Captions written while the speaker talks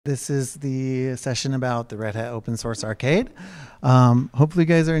This is the session about the Red Hat Open Source Arcade. Hopefully you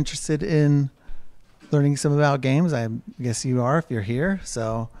guys are interested in learning some about games. I guess you are if you're here,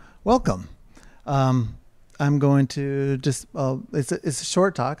 so welcome. I'm going to just, it's a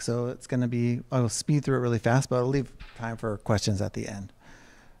short talk, so it's going to be, I'll speed through it really fast, but I'll leave time for questions at the end.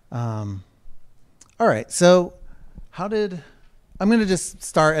 All right, so I'm going to just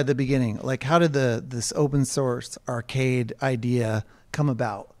start at the beginning. Like, how did this open source arcade idea come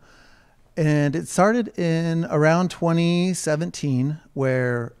about? And it started in around 2017,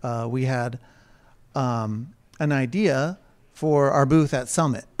 where we had an idea for our booth at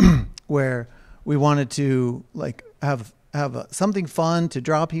Summit, where we wanted to have something fun to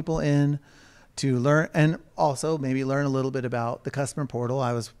draw people in, to learn, and also maybe learn a little bit about the customer portal.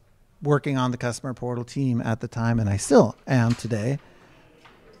 I was working on the customer portal team at the time, and I still am today.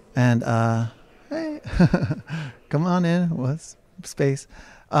 And hey, come on in. What's space?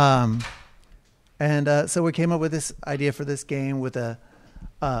 So we came up with this idea for this game with a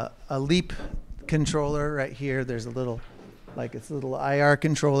leap controller right here. There's a little IR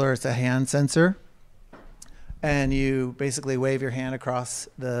controller. It's a hand sensor, and you basically wave your hand across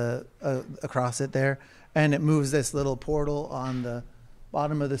it there, and it moves this little portal on the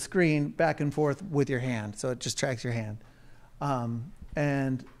bottom of the screen back and forth with your hand. So it just tracks your hand,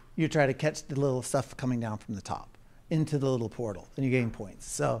 and you try to catch the little stuff coming down from the top into the little portal, and you gain points.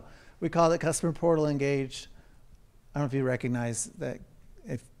 So we call it Customer Portal Engaged. I don't know if you recognize that,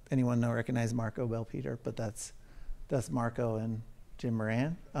 if anyone recognize Marco Belpeter, but that's Marco and Jim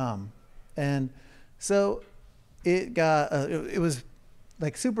Moran. And so it got it was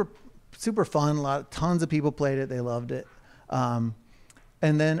like super fun. Tons of people played it. They loved it. And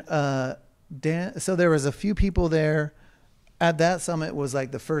then so there was a few people there. At that summit was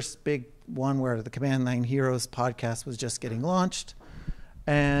like the first big one where the Command Line Heroes podcast was just getting launched,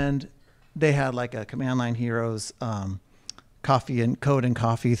 and they had like a Command Line Heroes coffee and code and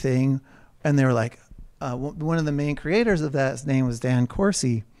coffee thing, and they were like, one of the main creators of that, his name was Dan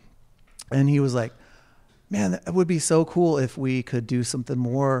Corsi, and he was like, man, that would be so cool if we could do something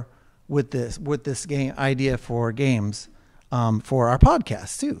more with this game idea for games for our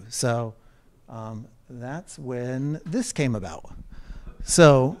podcast too. So that's when this came about.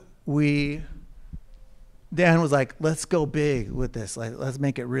 So Dan was like, let's go big with this. Like, let's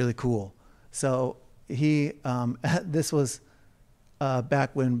make it really cool. So he, this was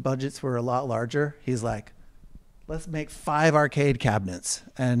back when budgets were a lot larger. He's like, let's make 5 arcade cabinets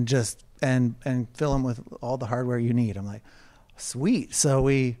and just, and fill them with all the hardware you need. I'm like, sweet. So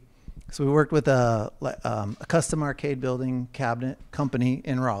we worked with a custom arcade building cabinet company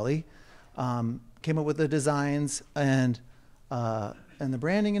in Raleigh, came up with the designs and the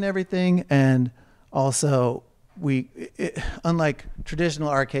branding and everything. And also unlike traditional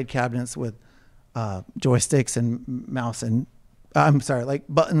arcade cabinets with joysticks and mouse and like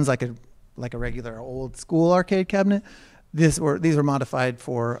buttons, like a regular old school arcade cabinet, these were modified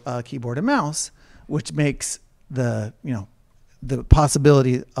for keyboard and mouse, which makes the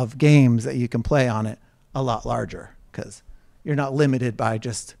possibility of games that you can play on it a lot larger, because you're not limited by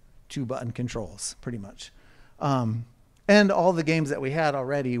just 2 button controls pretty much. And all the games that we had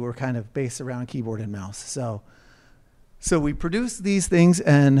already were kind of based around keyboard and mouse. So we produced these things,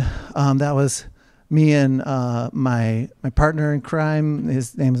 and that was me and my partner in crime.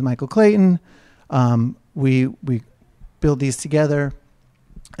 His name is Michael Clayton. We built these together,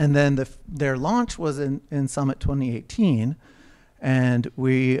 and then their launch was in Summit 2018, and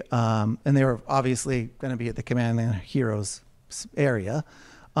and they were obviously going to be at the Command Line Heroes area,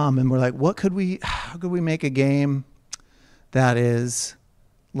 and we're like, how could we make a game that is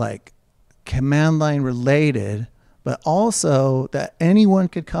like command line related, but also that anyone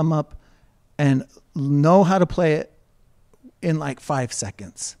could come up and know how to play it in like 5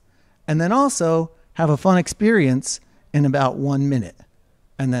 seconds, and then also have a fun experience in about 1 minute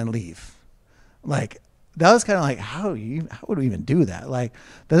and then leave. Like, that was kind of like, how would we even do that? Like,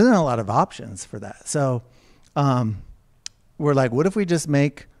 there isn't a lot of options for that. So we're like, what if we just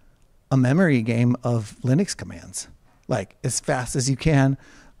make a memory game of Linux commands, like as fast as you can?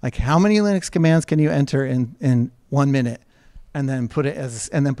 Like, how many Linux commands can you enter in 1 minute, and then put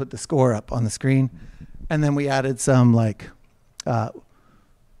the score up on the screen? And then we added some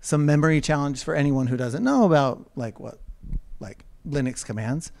memory challenge for anyone who doesn't know about like Linux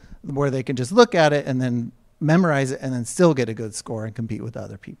commands, where they can just look at it and then memorize it and then still get a good score and compete with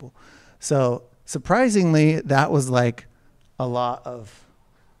other people. So surprisingly, that was like a lot of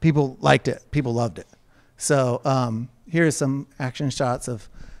people liked it. People loved it. So here's some action shots of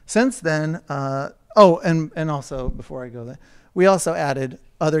since then. And also before I go there, we also added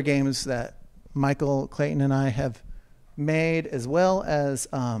other games that Michael Clayton and I have made, as well as,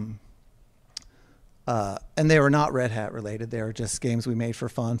 and they were not Red Hat related. They were just games we made for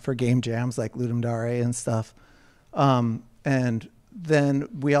fun, for game jams like Ludum Dare and stuff. And then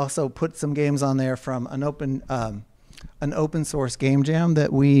we also put some games on there from an open source game jam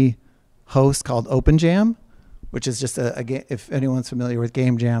that we host called Open Jam, which is just a game. If anyone's familiar with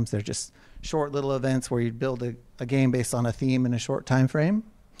game jams, they're just short little events where you build a game based on a theme in a short time frame.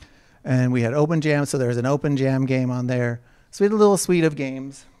 And we had Open Jam, so there's an Open Jam game on there. So we had a little suite of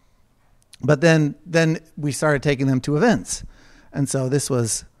games. But then we started taking them to events. And so this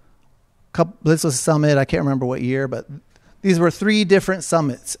was a summit. I can't remember what year, but these were 3 different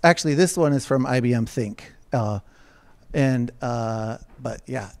summits. Actually, this one is from IBM Think. But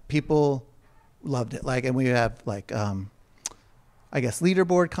yeah, people loved it. Like, and we have like, I guess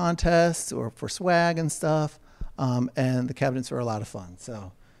leaderboard contests or for swag and stuff. And the cabinets were a lot of fun.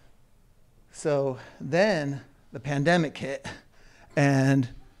 So then the pandemic hit, and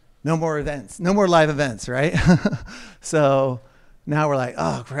no more events, no more live events, right? So now we're like,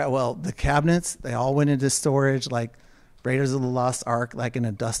 oh crap, well, the cabinets, they all went into storage, like Raiders of the Lost Ark, like in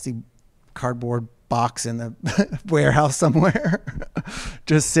a dusty cardboard box in the warehouse somewhere,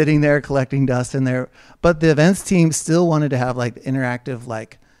 just sitting there collecting dust in there. But the events team still wanted to have like interactive,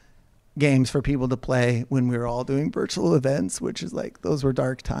 like games for people to play when we were all doing virtual events, which is like, those were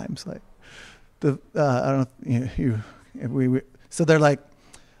dark times. Like I don't know, so they're like,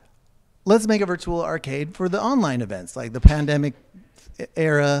 let's make a virtual arcade for the online events, like the pandemic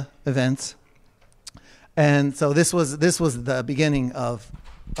era events. And so this was the beginning of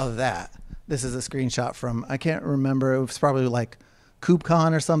that. This is a screenshot from, I can't remember, it was probably like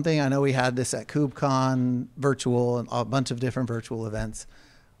KubeCon or something. I know we had this at KubeCon virtual and a bunch of different virtual events.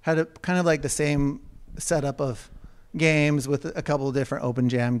 Had a kind of like the same setup of games with a couple of different Open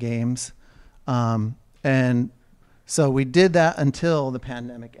Jam games. And so we did that until the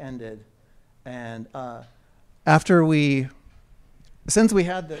pandemic ended. And since we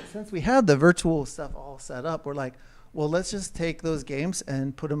had the virtual stuff all set up, we're like, well, let's just take those games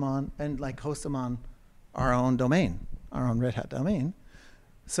and put them on and like host them on our own domain, our own Red Hat domain.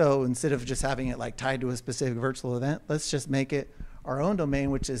 So instead of just having it like tied to a specific virtual event, let's just make it our own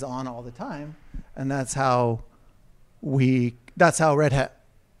domain, which is on all the time. And that's how Red Hat,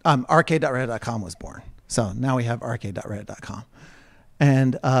 arcade.redhat.com was born. So now we have arcade.redhat.com.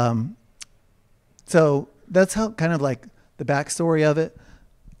 And so that's how kind of like the backstory of it.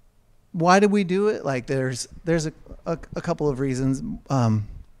 Why did we do it? Like there's a couple of reasons.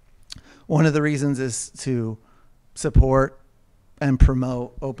 One of the reasons is to support and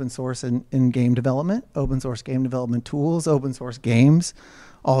promote open source in game development, open source game development tools, open source games.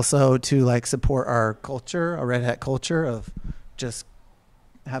 Also to like support our culture, our Red Hat culture of just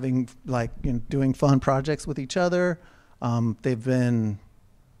having like, doing fun projects with each other. They've been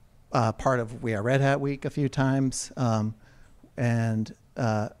part of We Are Red Hat Week a few times. And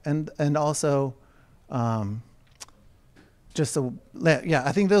also, I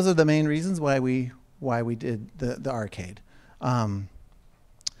think those are the main reasons why we did the arcade. And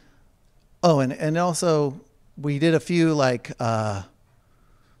also we did a few like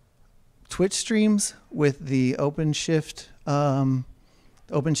Twitch streams with the OpenShift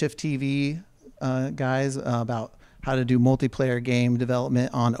TV guys about how to do multiplayer game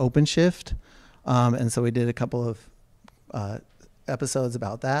development on OpenShift. And so we did a couple of episodes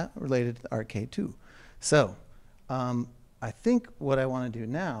about that related to the arcade too. So I think what I want to do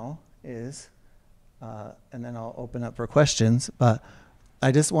now is, and then I'll open up for questions, but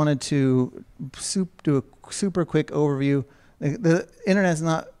I just wanted to do a super quick overview. The internet's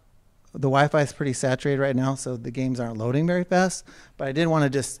not, the Wi-Fi is pretty saturated right now, so the games aren't loading very fast, but I did want to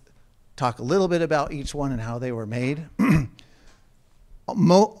just talk a little bit about each one and how they were made.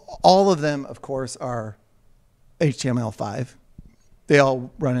 All of them, of course, are HTML5. They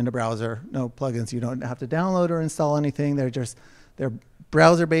all run in a browser, no plugins. You don't have to download or install anything. They're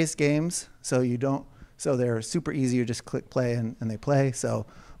browser-based games, so they're super easy. You just click play and they play. So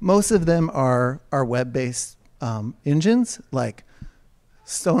most of them are web-based engines, like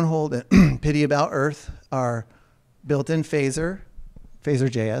Stonehold and Pity About Earth are built-in Phaser.js,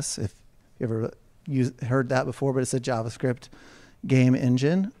 if you ever heard that before, but it's a JavaScript game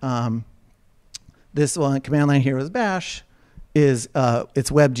engine. This one, Command Line Heroes Bash, it's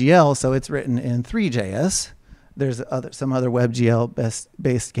WebGL, so it's written in 3JS. There's some other WebGL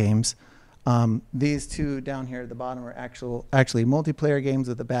based games. These two down here at the bottom are actually multiplayer games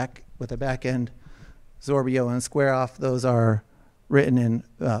with a back end. Zorbio and Square Off, those are written in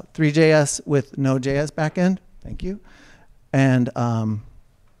 3JS with Node.js backend. Thank you. And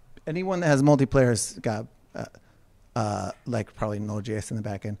anyone that has multiplayer has got like probably Node.js in the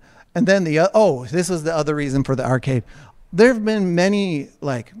back end. And then this was the other reason for the arcade. There have been many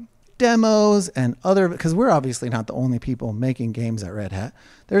like demos and other, because we're obviously not the only people making games at Red Hat.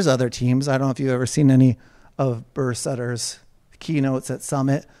 There's other teams. I don't know if you've ever seen any of Burr Sutter's keynotes at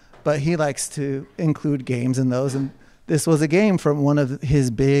Summit, but he likes to include games in those. And this was a game from one of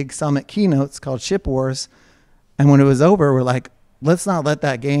his big Summit keynotes called Ship Wars. And when it was over, we're like, let's not let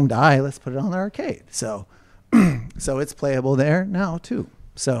that game die. Let's put it on the arcade. So, so it's playable there now too.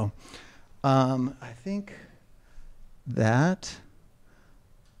 So, I think that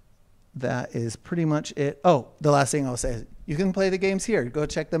is pretty much it. Oh, the last thing I'll say is you can play the games here. Go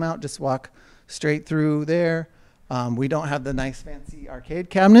check them out. Just walk straight through there. We don't have the nice fancy arcade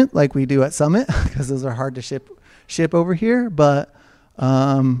cabinet like we do at Summit because those are hard to ship over here. But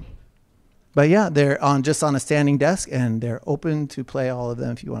yeah, they're just on a standing desk, and they're open to play all of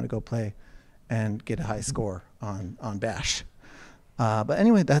them if you want to go play and get a high score on Bash. But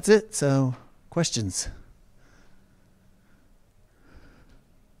anyway, that's it. So questions?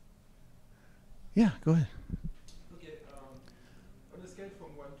 Yeah, go ahead. Okay, on a scale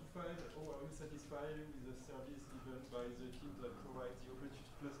from 1 to 5, how are you satisfied with the service given by the team that provides the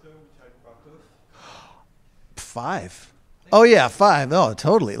OpenShift cluster, which I'm part of? 5. Oh yeah, 5. Oh,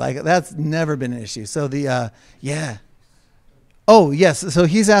 totally. Like that's never been an issue. So yeah. Oh yes. So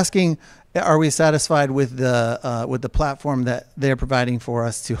he's asking, are we satisfied with the platform that they're providing for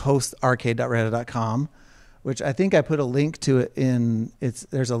us to host arcade.redhat.com? Which I think I put a link to it in.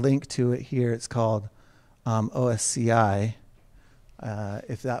 There's a link to it here. It's called OSCI.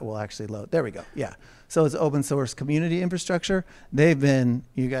 If that will actually load. There we go. Yeah. So it's open source community infrastructure. You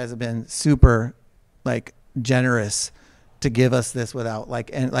guys have been super like generous to give us this without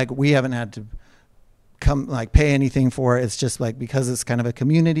we haven't had to pay anything for it. It's just like, because it's kind of a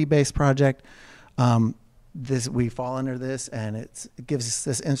community based project. We fall under this, and it gives us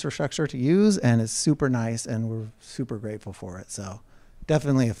this infrastructure to use, and it's super nice, and we're super grateful for it. So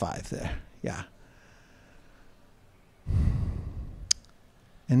definitely a 5 there. Yeah.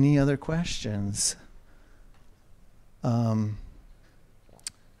 Any other questions? Do I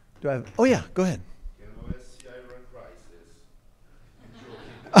have, oh yeah, go ahead. Can OSCI run crisis?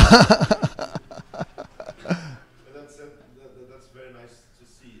 But that's very nice to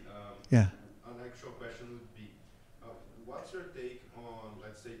see. Yeah. An actual question would be, what's your take on,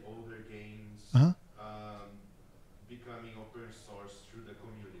 let's say, older games becoming open source through the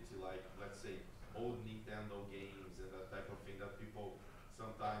community, like, let's say, old Nintendo games and that type of thing that people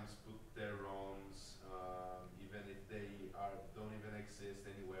sometimes put their ROMs, even if they don't even exist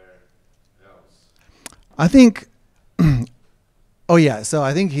anywhere else? I think. Oh yeah, so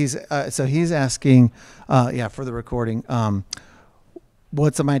I think he's asking, for the recording.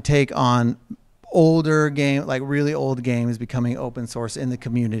 What's my take on older game, like really old games becoming open source in the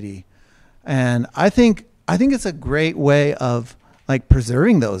community? And I think it's a great way of like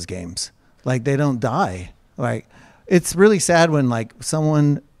preserving those games, like they don't die. Like it's really sad when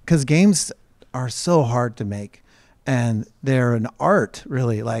because games are so hard to make, and they're an art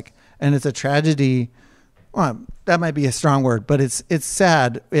really, and it's a tragedy. Well, that might be a strong word, but it's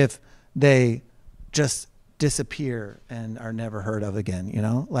sad if they just disappear and are never heard of again,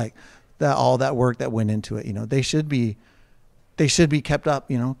 like all that work that went into it, they should be kept up,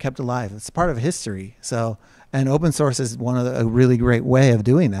 kept alive. It's part of history. So, and open source is a really great way of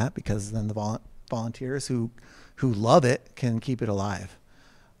doing that, because then the volunteers who love it can keep it alive.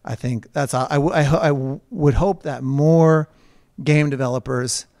 I think that's I would hope that more game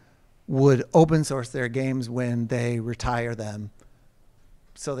developers would open source their games when they retire them,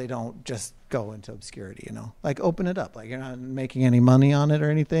 so they don't just go into obscurity, like open it up. Like you're not making any money on it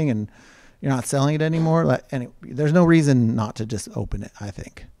or anything, and you're not selling it anymore. There's no reason not to just open it, I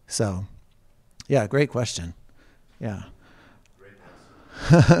think. So yeah, great question. Yeah. Great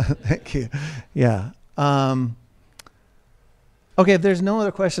answer. Thank you. Yeah. Okay, if there's no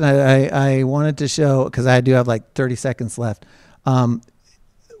other question, I wanted to show, because I do have like 30 seconds left.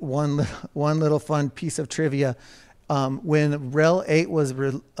 One little fun piece of trivia. When Rel 8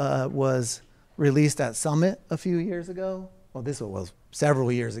 was released at Summit a few years ago, well, this was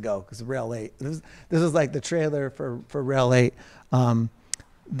several years ago, because Rel 8, this was like the trailer for Rel 8.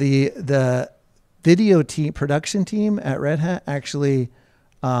 The video production team at Red Hat actually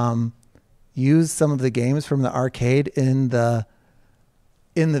used some of the games from the arcade in the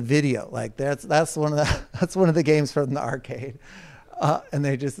video. Like that's one of the games from the arcade. And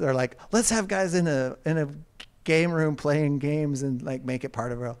they're like, let's have guys in a game room playing games and like make it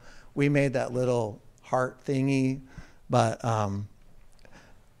part of we made that little heart thingy, but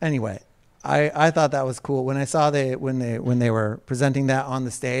Anyway, I thought that was cool. When I saw when they were presenting that on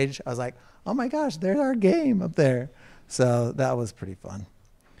the stage, I was like, oh my gosh, there's our game up there. So that was pretty fun.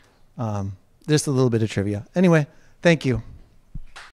 Just a little bit of trivia. Anyway, thank you.